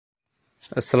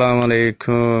Assalamu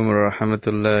alaikum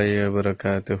rahmatullahi wa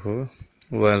barakatuhu.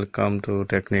 Welcome to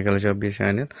Technical Shabbat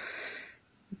channel.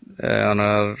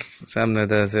 Onar samne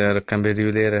da se arkam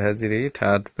video le raha jiri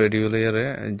third video le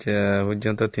raha je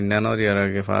purjonto tinnan or yar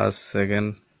age first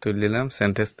second tulilam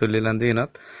sentence tulilam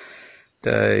dinat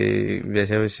tai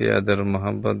beshi beshi adar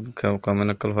mohabbat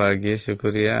kamanakal bhagi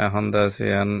shukriya এখন da se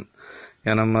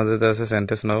ইয়ানোর মাঝে আছে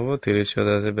sentence নব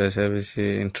 30 আছে বেশি বেশি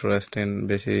interesting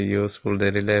বেশি useful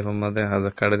daily লাইফের মধ্যে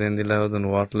হাজার কাটে দিন দিলা হদন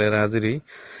ওয়াট লের হাজিরি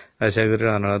আশা করি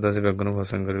আনারা আছে বেগুন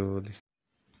পছন্দ করি বলি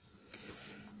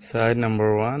সাইড নাম্বার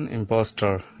 1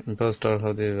 ইম্পোস্টার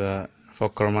হদি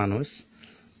ফকর মানুষ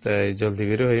তাই জলদি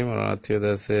করে হই মর আত্মীয়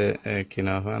আছে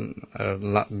কিনা ফান আর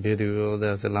ভিডিও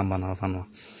আছে লম্বা না ফানো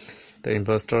তো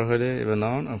ইম্পোস্টার হলে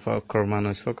ইবনাউন ফকর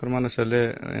মানুষ হলে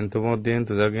ইন্তু মধ্যে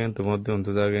ইন্তু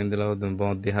জায়গা দিলা হদন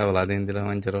মধ্যে হাওলা দিন দিলা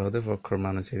মানচর হদে ফকর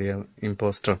মানুষ এরিয়া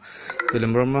ইম্পোস্টার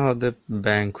তুলিমব্রহ্ম হদে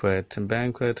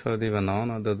ব্যাংকুয়েট হদে ইবনাউন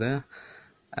হদে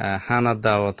হানার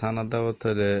দাওয়াত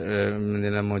হলে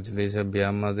দিলা মজলিস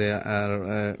বিয়ার মাঝে আর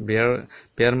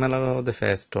বিয়ার মেলা হদে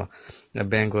ফেস্ট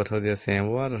ব্যাংকুয়েট হদে same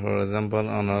war for example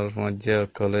honour মধ্যে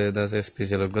কলে দাস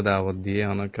স্পেশাল দাওয়াত দিয়ে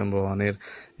অনেকক্ষণ বহনের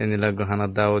এনিলা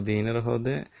হানার দাওয়াত দিনের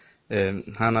হদে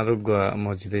হানার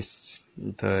মজলিস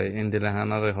তো ইন্দিলা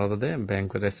হানার হদে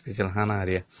ব্যাংকুয়েট স্পেশাল হানা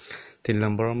আরিয়া 3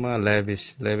 নম্বর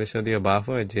লেবিশ হদে বাফ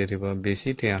হয় যে বেশি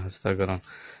টিয়া হস্তাকরণ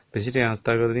বেশি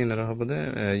টিয়াস্তা করে দিন এর হবে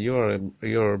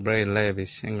you're very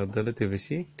lavish engodলে তুই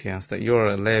বেশি টিয়াস্তা you're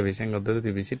lavish engodলে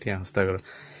তুই বেশি টিয়াস্তা কর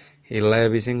এই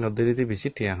lavish engodলে তুই বেশি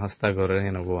টিয়াস্তা করে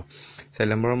হেনবো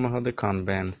সেলেম্বর মধ্যে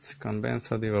convince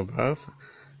হদি verb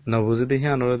না বুঝে দেখি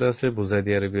আনরদ আছে বুঝাই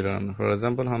দিয়ার বিরণ ফর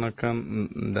এক্সাম্পল হনকাম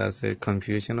আছে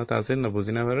কনফিউশন আছে না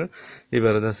বুঝি না পারে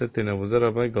এবারে আছে তুই না বুঝার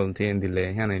আবার গলতি এন দিলে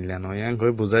হ্যাঁ নিলেন ইয়াং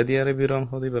কই বুঝাই দিয়ার বিরণ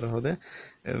হদি বার হদে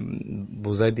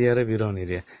বুঝাই দিয়ার বিরণ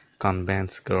এরিয়া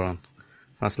convince করন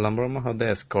 5 নম্বর মধ্যে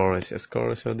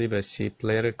স্কোরেজ হদি বেশি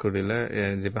প্লেয়ার করিলে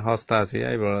যে হস্তা আছে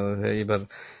এবার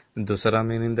দুসরা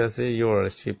মিনিং আছে ইউর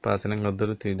শিপ আছে না গদর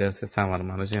তুই আছে সামার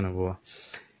মানুষ এনেবো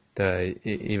তাই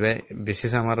ইবে বেশি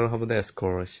সামার হবে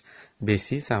স্কোরেজ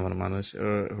বেশি সামার মানুষ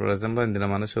ফর এক্সাম্পল ইন্দিরা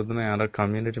মানুষ শুধু না আর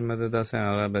কমিউনিটির মধ্যে আছে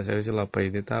আর বেশি বেশি লাপাই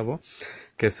দিতে হবো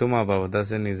কিছু মা বাবা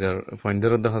আছে নিজের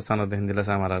ফন্ডের হস্তানো দেন দিলা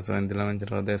সামার আছে ইন্দিরা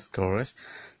মানুষের হদে স্কোরেজ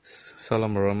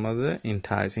সলম্বর মধ্যে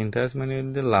ইন্টাইস মানে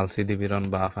লালসি দিবিরন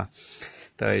বাফা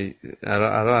তাই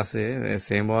আরো আছে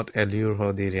সেম ওয়ার্ড এলিউর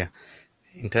হদিরিয়া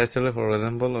ইন্টাইস হলে ফর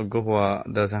এক্সাম্পল গোপা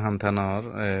দাসে হামথানোর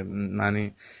মানে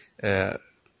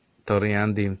তোর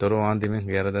ওয়ান দিম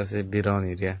গেরা দাসে বিরন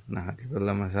এরিয়া না হাতি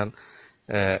বললাম মাসাল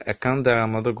একাউন্ট দেখা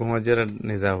মতো ঘুমাজের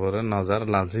নিজা পরে নজার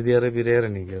লালসি দিয়ারে বিরিয়ারে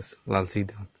নিগেস লালসি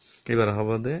দাম এবার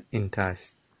হবে দে ইন্টাইস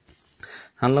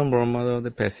হানলাম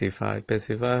ব্রহ্মদে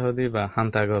পেসিফাই হদি বা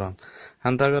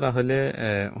হান্তাগরা হলে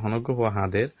হনক হওয়া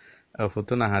হাদের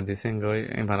ফুতু না হাদিসেন গই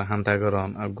এবার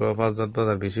হান্তাগরণ গো ফাজত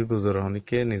বাজার বেশি গুজর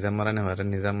হনিকে নিজাম মারা নেবারে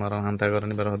নিজাম মারা হান্তাগরণ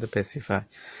এবার হতে পেসিফাই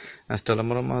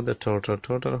আস্টলমর মধ্যে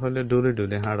ঠোঁটর হলে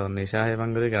ডুলি হাড় নিশা হে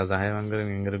বাঙ্গরি গাজা হে বাঙ্গরি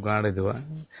ইংরে গাড়ে দেওয়া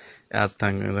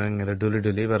আত্মাঙ্গরে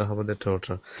ডুলি এবার হবে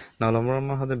ঠোঁটর নলমর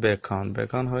মধ্যে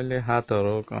বেকন হইলে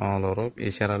হাতরক অলরক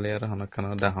ইশারালে আর হনকান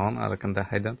দাহন আর কান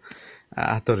দাহাইদান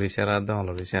হাতর ইশারা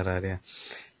দলর ইশারা রে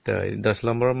তো 10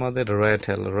 নম্বরের মধ্যে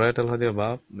রয়েটেল হদি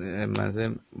বাপ মানে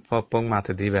পপং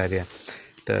মাথে দি বারিয়া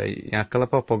তো ইয়াকলা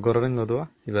পপক গররিং গদুয়া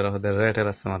এবার হদে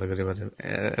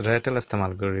রয়েটেল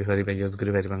ইস্তেমাল করি পারিবা ইউজ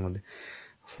করি পারিবা মধ্যে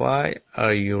why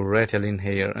are you rattling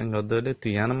here engodole tu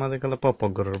yana made kala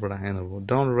popok goror bada henobo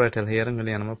don't rattle here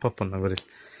ngoli yana popon na goris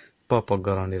popok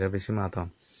gorondira beshi matam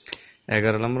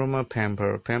 11 নম্বর মা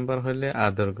প্যাম্পার হইলে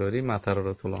আদর করি মাথার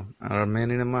উপর তুলন আর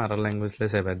মেনি নামা আর ল্যাঙ্গুয়েজ লে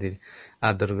সেবাদির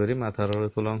আদর করি মাথার উপর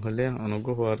তুলন হইলে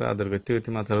অনুগ্রহ হওয়ার আদর করতে হইতে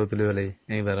মাথার উপর তুলি হলে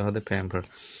এইবার হতে প্যাম্পার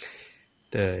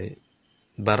তাই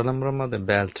 12 নম্বর মধ্যে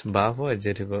বেল্ট বাফ হয়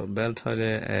যেটি বেল্ট হইলে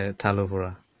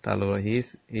তালুপুরা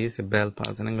হিস বেল্ট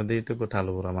পাচ্ছেন দিই তো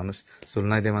তালুপুরা মানুষ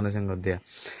চুলনাই দিয়ে মানুষ দিয়া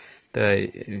তাই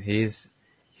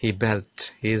হি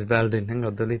বেল্ট ইন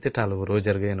দিতে তালুপুরা ওই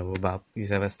জায়গায় নেবো বাপ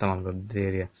হিসাবে ইস্তেমাল করতে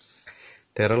এরিয়া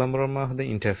 13 নম্বর মধ্যে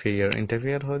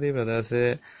ইন্টারফিয়ার হদি বেদা আছে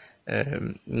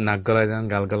নাক গলায় দেন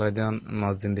গাল গলায় দেন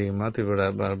মাছ জিন্দিগি মা তুই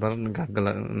বারবার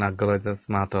নাক গলায় দেন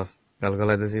মাতস গাল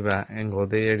গলায় দিছি বা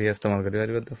এঙ্গদে এরিয়া ইস্তেমাল করি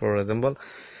পারিবা for example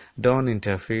don't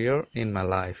interfere in my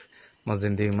life মাছ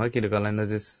জিন্দিগি মা কিলো গলায় না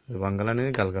দিস জবান গলায় না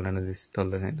গাল গলায় না দিস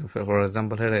তলে ফর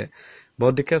এক্সাম্পল হেরে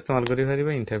বহুত দিকে ইস্তেমাল করি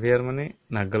পারিবা ইন্টারফিয়ার মানে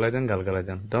নাক গলায় দেন গাল গলায়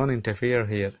দেন ডোন্ট ইন্টারফিয়ার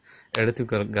হিয়ার এটা তুই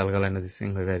গাল গলায় না দিস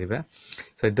হয়ে পারিবা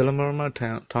 14 নম্বর মা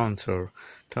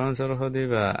টনসর হদি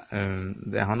বা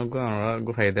এখন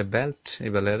গুফাইদে বেল্ট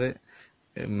এবারে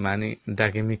মানে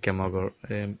ডাকিমি কেমগর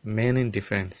মেন ইন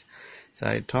ডিফেন্স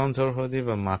সাই টনসর হদি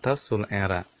বা মাথা চুল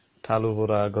এরা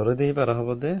talubura gore di bara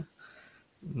hobode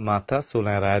mata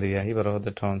suleraria hi bara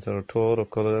hobode tonsor tor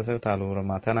kolose talubura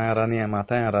mata na rani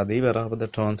mata radi bara hobode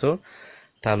tonsor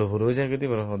taluburu jagdi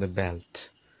bara hobode belt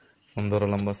সুন্দর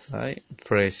লম্বা সাই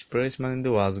fresh মানে দি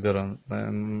ওয়াজ গরম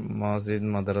মসজিদ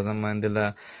মাদ্রাসা মানে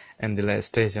দিলা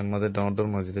স্টেশন মধ্যে ডর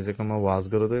মসজিদ যে কোন ওয়াজ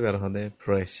গরো দই বের হদে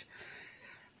ফ্রেশ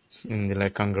ইন্দিলা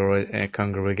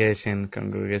congregation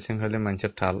হলে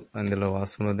মানুষের ঠাল ইন্দিলা ওয়াজ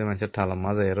শুনো দে মানুষের ঠাল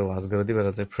মাজা এর ওয়াজ গরো দি বের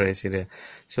হদে ফ্রেশ রে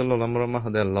ষোলো নম্বর মা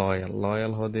হদে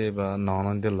লয়াল হদে বা নন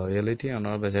দি লয়ালিটি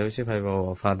আমার বেশি বেশি ভাইবা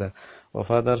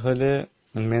ওয়াফাদার হলে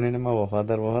মেনে নেওয়া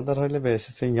ওয়াফাদার হইলে বেশ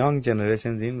ইয়াং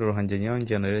জেনারেশন জিন রোহিঙ্গা ইয়াং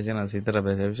জেনারেশন আছে তারা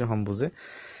বেশি বেশি হম বুঝে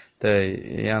তাই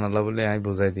ইয়ান আল্লাহ বলে আমি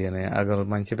বুঝাই দিয়ে নাই আগর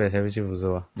মানুষ বেশি বেশি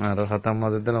বুঝোয়া আর হাতাম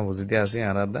মাঝে দিন বুঝি দিয়ে আসি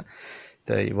আর আদা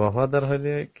তাই ওয়াফাদার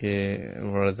হইলে কি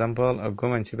ফর এক্সাম্পল অজ্ঞ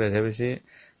মানুষ বেশি বেশি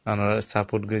আমরা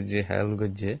সাপোর্ট করছে হেল্প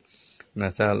করছে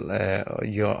মেসাল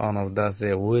অনার দাসে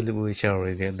উইল উইশার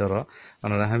ধরো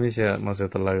আমরা হামেশা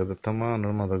মসজিদ লাগে তোমার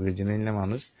অনার মদত করছে নিলে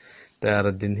মানুষ আর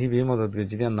দিন হি বি মদত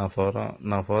করছি দিয়া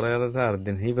নফর আর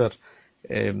দিন হিবার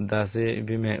দাসে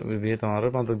বি তোমার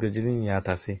মদত করছি দিন ইয়াত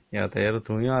আর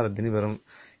তুমিও আর দিন এবার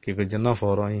কি করছে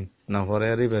নফর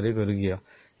আর এবারে করে গিয়া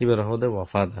এবার হদে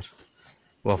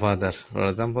ওয়াফাদার ফর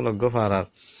এক্সাম্পল অজ্ঞ ফারার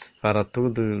তো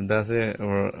দাসে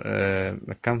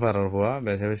কাম ফারার হওয়া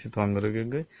বেশি বেশি তোমার করে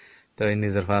গিয়ে তাই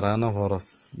নিজের ফারা নফরস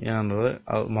ইয়ানোর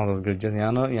মদত করছে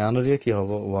ইয়ানোর কি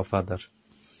হবো ওয়াফাদার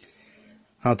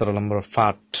 17 নম্বর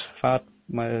ফাট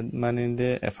মানে দে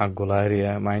ফাগুলা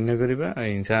এরিয়া মাইন্য করিবা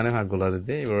ইনসানে ফাগুলা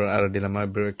দিতে এবার আর দিলাম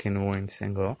ব্রেকিং ওয়েন্স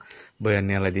এঙ্গো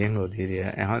বয়ানি আলা দিয়ে এঙ্গো দিরিয়া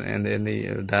এখন এন্ড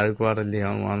ডার্ক ওয়াটার দিয়ে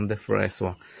ওয়ান দ্য ফ্রেশ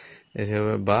ওয়ান এসে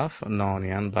বাফ নন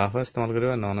ইয়ান বাফ ইস্তেমাল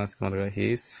করিবা নন ইস্তেমাল করিবা হি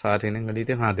ইজ ফাট ইন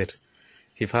গলিতে ফাদের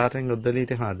হি ফাট ইন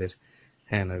গলিতে ফাদের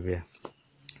হ্যাঁ নবিয়া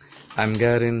I'm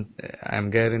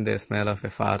getting the smell of a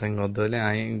farting godole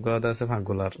I god as a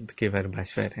fagular kiver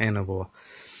bashfire enobo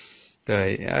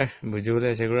তাই বুঝি বলে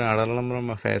সেগুলো 18 নম্বর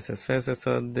ফেসেস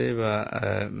দে বা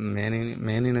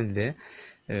মেন ইনদে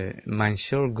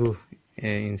মানসর গু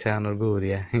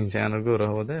ইনসানর গু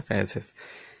হবদে ফেসেস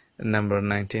number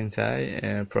 19 চাই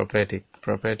prophetic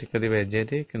দিবে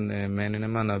যেটিক মেন ইন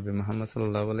নবী মুহাম্মদ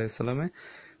সাল্লাল্লাহু আলাইহি সাল্লামে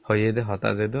হয়ে দে হতা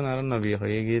যেদুন আর নবী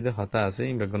হয়ে গিয়ে দে হতা আছে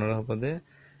বেগুনর হবদে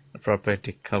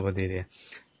prophetic হবদিরে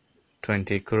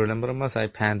 20 কুড়ি নম্বর চাই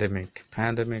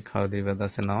pandemic হদিবে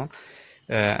দাসে নাও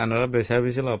আমরা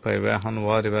বেশি পাইবা এখন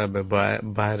ওয়ারিবা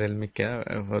ভাইরাল মিকা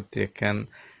হতে কান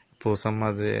পোসাম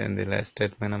মাঝে দিলা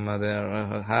স্টেটমেন্ট মাঝে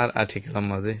হার আর্টিকেল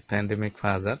মাঝে প্যান্ডেমিক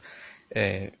ফাজার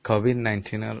কোভিড-19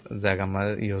 এর জায়গা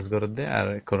মাঝে ইউজ করে দে আর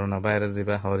করোনা ভাইরাস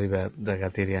দিবা হরিবা জায়গা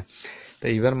তিরিয়া তো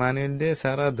এবার মানে দে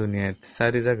সারা দুনিয়ায়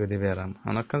সারি জায়গা দিবে আরাম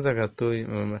অনেকক্ষণ জায়গা তো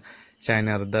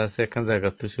চাইনার দাস এখন জায়গা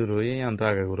তো শুরু হয়ে অন্ত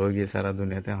আগে ঘুরে গিয়ে সারা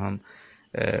দুনিয়াতে এখন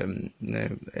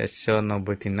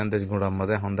 193 দেশ ঘোড়ার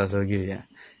মধ্যে হন্দাস হয়ে গিয়ে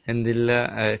হিন্দিল্লা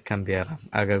কাম্পিয়ারা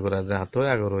আগা ঘোরা যাহাতো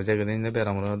আগা রোজা গদিন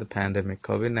বেরাম মধ্যে প্যান্ডেমিক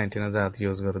কোভিড-19 যাহাত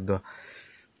ইউজ করে দো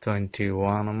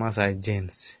 21 মাস আই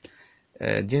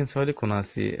জিন্স হলে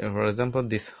কোনাসি for example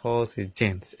this house is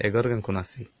jeans এগরগান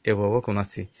কোনাসি এবাবো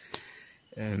কোনাসি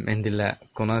হিন্দিল্লা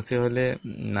কোনাসি হলে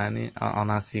নানি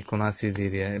অনাসি কোনাসি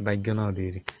দিরিয়া ভাগ্য ন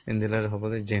দিরি হিন্দিল্লার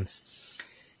হবদে জিন্স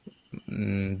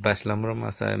 22 নম্বর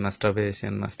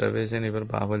মাস্টারবেশন এবার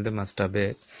বা বলতে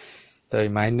মাস্টারবেট তাই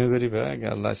মাইন্য করিবা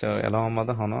আল্লাহ এলাম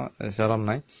আমাদের হন শরম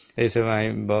নাই এই সব আমি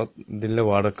বহুত দিল্লে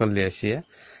ওয়ার্ড করলে আসিয়া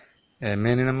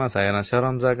মেনি নামা চাই না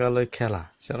শরম জায়গালৈ খেলা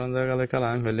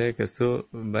আমি হলে কিছু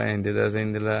বা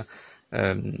ইন্দিলা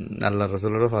আল্লাহ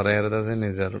রসুলেরও ফরাই আর দাসে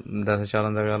নিজের দাসে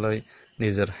শরম জায়গালৈ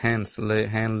নিজের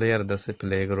হ্যান্ড লই আর দাসে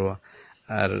প্লে করবা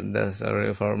আর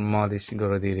ফর মলিশ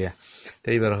করে দিরিয়া তো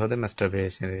এইবার হতে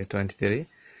মাস্টারবেশন 23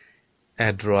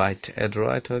 অ্যাড্রয়েট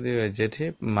হতে যেটি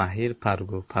মাহির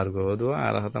ফার্গো দোয়া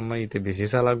আর হতাম ইতে বেশি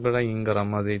চালাক বেড়া ইঙ্গরাম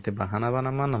মাঝে ইতে বাহানা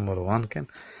বানামা নম্বর 1 কেন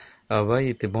আবার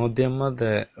ইতে মধ্যম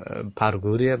মধ্যে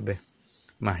ফার্গুরি আবে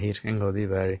মাহির এঙ্গ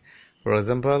দিবারে ফর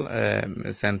এক্সাম্পল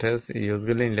সেন্টেন্স ইউজ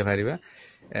করলে inlay পারিবা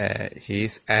he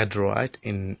is অ্যাড্রয়েট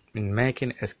in making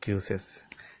excuses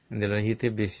দিলে হিতে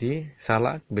বেশি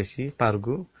চালাক বেশি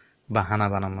ফার্গু বাহানা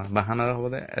বাহানার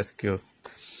হবে এক্সকিউজ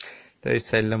তো এই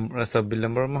 24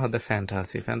 নম্বর মধ্যে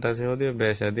ফ্যান্টাসি হদি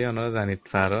বেশা দিয়ে আমরা জানিত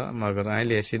পারো মগর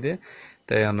আইলে এসে দিয়ে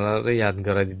তাই আমরা ইয়াদ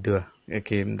করা দিদুয়া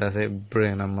কি দাসে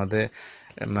ব্রেনের মধ্যে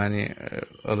মানে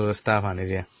অবস্থা পানি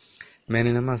দিয়া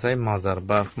মেনে নামা চাই মজার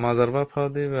বাপ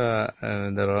হদি বা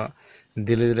ধরো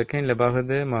দিলে কিনলে বাফে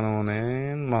দে মনে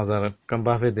মজার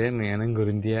বাফে দে মেনে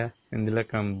গরিন দিয়া ইন্দিলা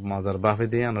কাম মজার বাফে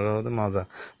দিয়ে আমরা মজা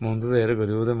মন্দ যে এর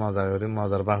গরি ওদের মজা করি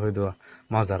মজার বাফে দেওয়া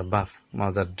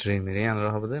মজার ড্রিম এর আমরা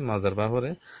হবে মজার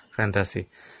বাফরে ফ্যান্টাসি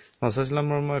 25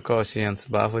 নম্বর কশিয়ান্স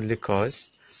বাফ হইলে কশ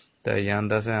ta yan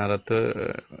da se ara to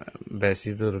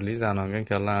beshi zoruli janonge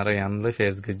kala ara yan le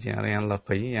face gji ara yan la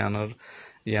pai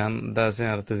yan da se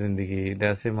ara to zindagi da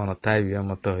se monotai biya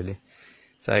mot holi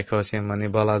sai khoshe mani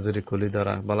balazuri kuli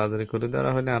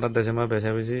dara hole ara dejama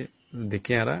besha beshi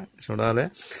dikhi ara shodale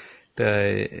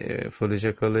তাই police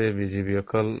সকলে BGB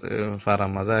সকল ফারা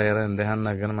মাজা এরা দেহান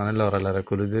নাগান মানে লড়া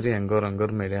কুলি ধরি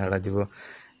এঙ্গর মেরে হাড়া দিব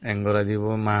এঙ্গরা দিব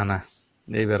মানা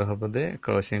এইবার হবে দে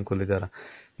ক্রসিং কুলি দ্বারা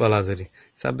বলাজুরি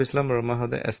 26 নম্বর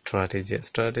মধ্যে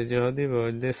স্ট্র্যাটেজি হদি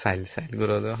বলতে সাইল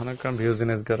গুলো হনা কাম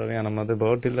বিজনেস গরারে আনার মধ্যে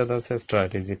বহুত দিলা আছে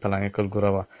স্ট্র্যাটেজি পালাঙ্গে কল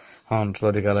গুরাবা হন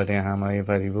লরি গালাটি হামাই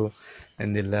পারিব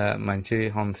এন্দিলা মানছি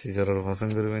হন সিজরর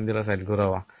পছন্দ করব এন্দিলা সাইল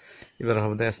গুরাবা এবার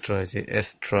হবে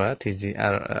স্ট্র্যাটেজি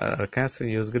আর কাজ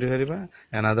ইউজ করি পারিবা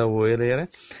অ্যানাদার ওয়ে লেয়ারে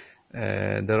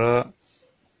ধরো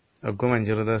অগ্গ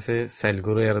মানজুর আছে সাইল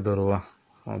গুরো এর ধরবা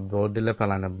বহুত দিলে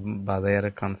পালাঙ্গে বাজাই আর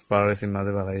কনস্পারেসি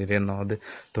মাঝে বাজাই রে নদে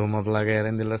তোমত লাগে এর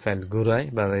দিলা সাইল গুরাই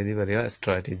বাজাই দি পারিবা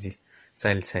স্ট্র্যাটেজি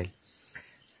সাইল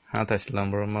 27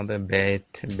 নম্বর মধ্যে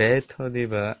বেত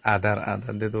দিবা আদার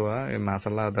দিয়ে দেওয়া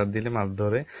মাসালা আদার দিলে মাছ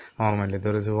ধরে নর্মালি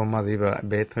ধরে জুবা দিবা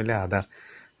বেত হইলে আদার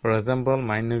ফর এক্সাম্পল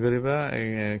মাইন্য করিবা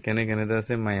কেনে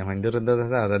আছে মাই হইন্দর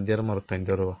আছে আদার দিয়ার মরত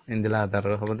হইন্দর ইন্দিলা আদার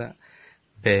হবে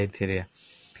বেত হিরিয়া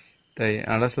তাই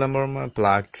 28 নম্বর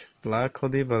প্লাক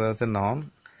হদি বলা আছে নন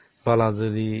বলা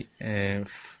যদি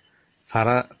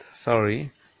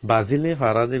বাজিলে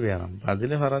ফারা যে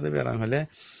বেয়ারাম হলে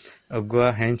অগুয়া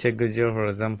হ্যান্ডশেক গজিও ফর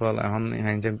এক্সাম্পল এখন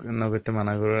হ্যান্ডশেক নগরতে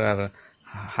মানা করে আর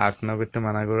হাক নগরতে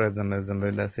মানা করে একজন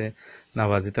আছে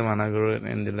নাবাজিতে মানা করে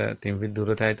এন্দিলা 3 ফিট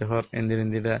দূরে থাইতে হর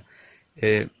এন্দিলা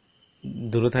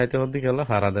দূরে থাইতে হর দিকে হলো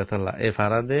ফারাদে থালা এই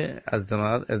ফারাদে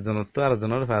একজনের তো আর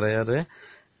একজনের ফারায়ারে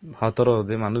হতর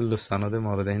হদে মানুষ লুসান হদে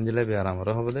মরে দেন দিলে বেয়ারামর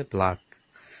হবে দে প্লাক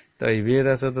তো এই বিয়ে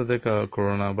আছে তো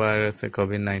করোনা ভাইরাস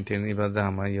কোভিড-19 এবার যা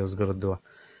আমার ইউজ করে দেওয়া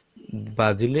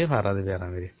বাজিলে ফারাদে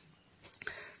বেয়ারামেরি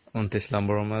 29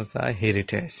 নম্বর মাঝে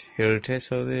হেরিটেজ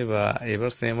হলে বা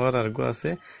এবার সেমর আরগো আছে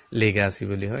লেগাসি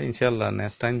বলি হয় ইনশাআল্লাহ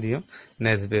নেক্সট টাইম দিও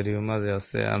নেক্সট ভিডিও মাঝে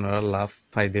আছে আমরা লাভ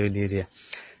ফাইদা হইলি এরিয়া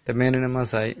তো মেন নাম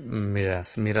আছে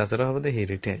মিরাজের হবে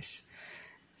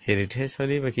হেরিটেজ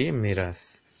হলি বাকি মিরাজ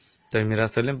তো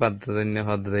মিরাজ হলে বাদ্দান্য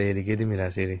হদ্দা এরিকে দি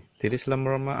মিরাজ এরি 30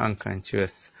 নম্বর মা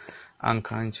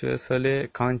আনকনশিয়াস হলে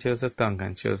কনশিয়াস তো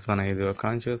আনকনশিয়াস বানাই দিব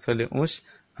কনশিয়াস হলে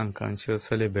unconscious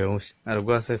হলে বেহুশ আর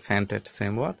গো আছে ফ্যান্টেড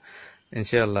সেম ওয়ার্ড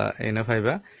ইনশাআল্লাহ এনা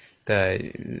ফাইবা তাই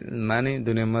মানে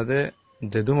দুনিয়ার মধ্যে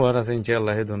যে দুম ওয়ার্ড আছে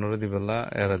ইনশাআল্লাহ হে দুনোর দিবল্লা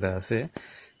এরাদা আছে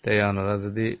তাই আপনারা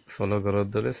যদি ফলো করত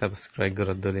দলে সাবস্ক্রাইব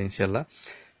করত দলে ইনশাআল্লাহ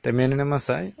তাই মেনে নাম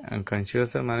আছে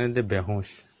unconscious মানে দে বেহুশ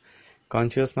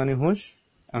কনশিয়াস মানে হুশ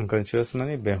unconscious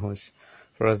মানে বেহুশ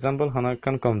ফর এক্সাম্পল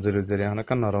হনাকান কমজোরি জরি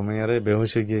হনাকান নরমায়ারে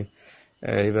বেহুশ গি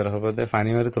এইবার হবে দে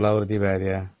ফানি মারি তোলাবার দি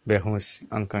বাইরিয়া বেহুশ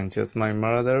unconscious my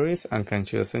mother is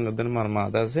unconscious ওদের মার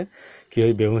মাদা আছে কি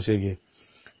ওই বেহুশ গিয়ে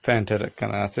ফ্যান্টের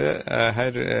কানা আছে হাই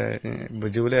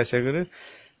বুঝি বলে আশা করি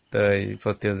তাই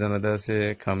প্রত্যেকজন আছে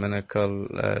খামেন কল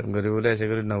গরি বলে আশা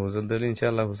করি নবুজুল দিলে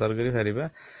ইনশাআল্লাহ হুসার করি ফারিবা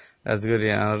আজগরি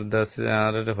আর দাসে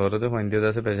আর ফরদে ফাইন্দি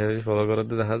দাসে বেশি ফলো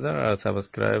করতে দেখা যায় আর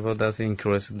সাবস্ক্রাইব দাসে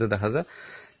ইনক্রিজ দেখা যায়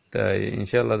তাই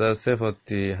ইনশাআল্লাহ দাসে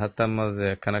প্রতি হাতার মাঝে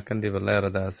কানাকান দিবলা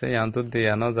এরাদা আছে ইয়ান্তু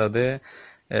দিয়ানো যাদে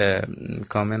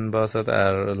কমেন্ট বক্স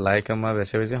আর লাইক আমা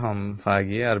বেশি হম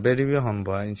ফাগি আর বেরিবি হম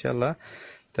বা ইনশাআল্লাহ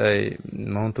তাই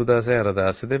মহন্তু দাসে এরাদা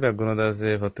আছে দে বেগুন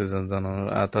দাসে প্রতিজন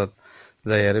আতত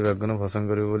যাই আর বেগুন পছন্দ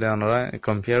করি বলে আমরা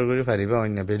কম্পেয়ার করি পারিবা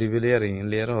অন্য বেরিবিলি আর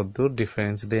ইংলিয়ার হদ্দুর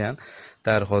ডিফারেন্স দেয়ান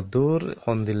তার হদ্দুর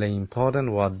হন দিলে ইম্পর্টেন্ট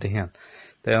ওয়ার্ড দেয়ান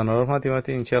তাই অনর মাতি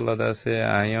ইনশাআল্লাহ দাসে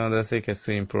আইও দাসে কিছু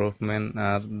ইমপ্রুভমেন্ট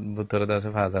আর বুতর দাসে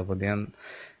ফাজা পদিয়ান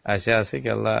আশা আছে কি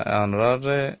আল্লাহ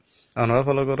অনর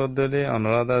ফলো করত দলে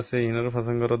অনর দাসে ইনর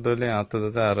পছন্দ করত দলে আত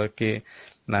দাসে আর কি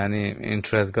নানি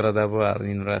ইন্টারেস্ট করা যাব আর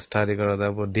ইনরা স্টাডি করা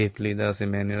যাব ডিপলি দাসে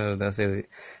মেনুর দাসে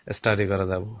স্টাডি করা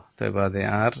যাব তাই বাদে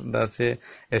আর দাসে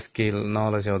স্কিল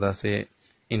নলেজ দাসে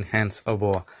ইনহ্যান্স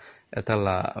অবো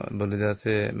এতালা বলি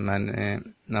দাসে মানে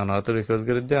অনর তো রিকোয়েস্ট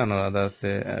করে দে অনর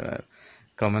দাসে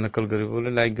কমেন্ট কল করি বলে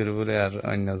লাইক করি বলে আর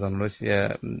অন্য জনর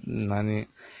মানে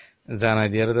জানাই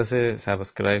দিয়ার দাসে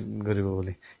সাবস্ক্রাইব করিব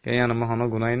বলে কেন আমার হন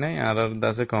গুনাই নাই আর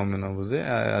দাসে কমে নবুঝে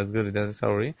আজগরি দাসে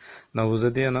সরি নবুঝে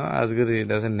দিয়ে না আজগরি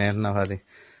দাসে নেট না ভারি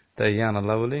তাই ইয়ান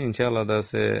আল্লাহ বলে ইনশাআল্লাহ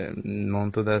দাসে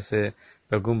মন্ত দাসে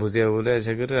বেগুম বুঝিয়া বলে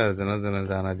আশা করি আর জন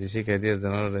জানা দি শিখাই দিয়ে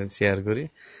জন শেয়ার করি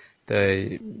তাই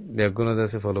বেগুন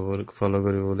দাসে ফলো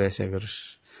করি বলে আশা করি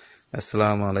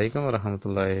আসসালামু আলাইকুম ওয়া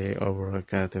রাহমাতুল্লাহি ওয়া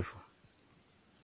বারাকাতুহু